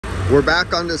We're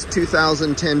back on this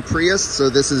 2010 Prius, so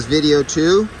this is video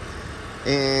 2.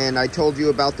 And I told you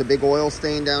about the big oil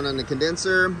stain down on the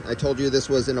condenser. I told you this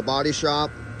was in a body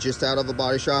shop, just out of a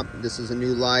body shop. This is a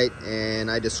new light,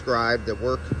 and I described the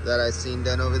work that I've seen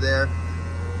done over there.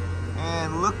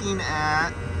 And looking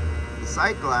at the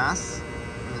sight glass,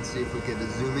 let's see if we could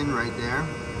zoom in right there.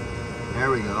 There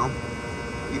we go.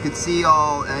 You could see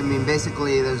all, I mean,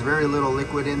 basically there's very little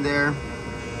liquid in there.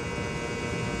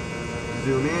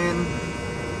 Zoom in,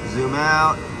 zoom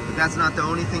out, but that's not the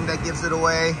only thing that gives it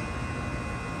away.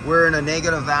 We're in a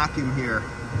negative vacuum here.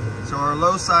 So our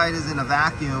low side is in a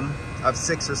vacuum of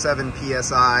 6 or 7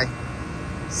 PSI.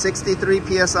 63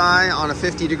 PSI on a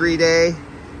 50-degree day.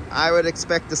 I would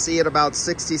expect to see it about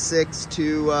 66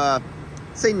 to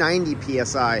say 90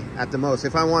 PSI at the most.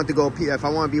 If I want to go, if I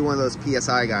want to be one of those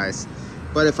PSI guys.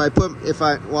 But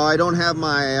well, I don't have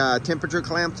my temperature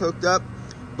clamps hooked up.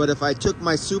 But if I took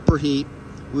my superheat,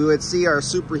 we would see our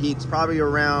superheat's probably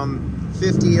around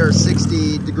 50 or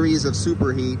 60 degrees of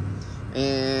superheat.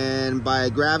 And by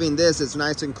grabbing this, it's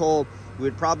nice and cold,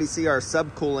 we'd probably see our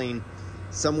subcooling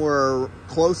somewhere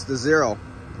close to 0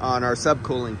 on our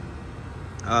subcooling.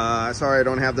 Sorry, I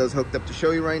don't have those hooked up to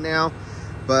show you right now.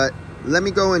 But let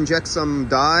me go inject some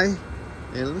dye.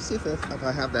 And let me see if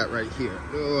I have that right here.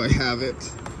 Oh, I have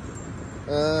it.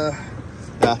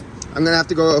 Yeah. I'm gonna have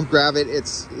to go grab it.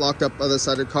 It's locked up other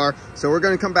side of the car. So we're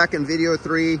gonna come back in video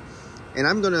 3, and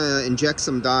I'm gonna inject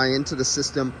some dye into the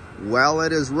system while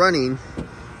it is running.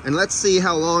 And let's see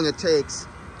how long it takes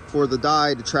for the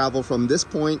dye to travel from this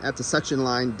point at the suction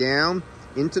line down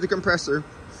into the compressor,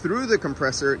 through the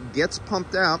compressor, gets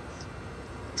pumped out,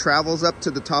 travels up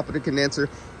to the top of the condenser.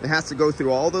 It has to go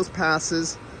through all those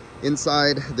passes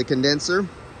inside the condenser.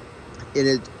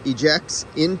 It ejects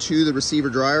into the receiver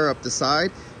dryer up the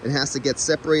side. It has to get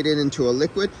separated into a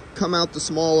liquid, come out the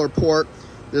smaller port.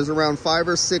 There's around 5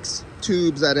 or 6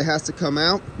 tubes that it has to come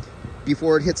out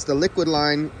before it hits the liquid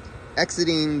line,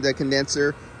 exiting the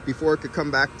condenser, before it could come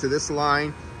back to this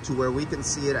line to where we can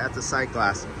see it at the sight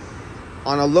glass.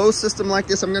 On a low system like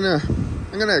this, I'm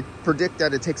gonna predict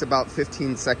that it takes about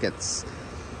 15 seconds.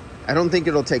 I don't think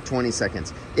it'll take 20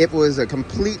 seconds. If it was a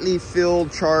completely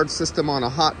filled charged system on a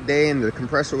hot day and the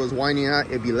compressor was winding out,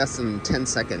 it'd be less than 10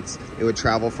 seconds. It would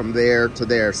travel from there to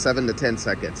there, 7 to 10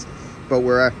 seconds. But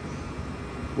we're at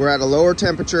a lower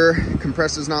temperature,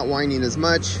 compressor's not winding as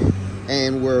much,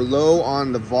 and we're low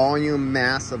on the volume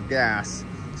mass of gas.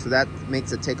 So that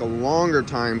makes it take a longer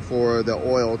time for the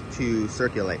oil to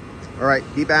circulate. All right,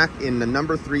 be back in the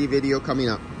number 3 video coming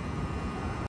up.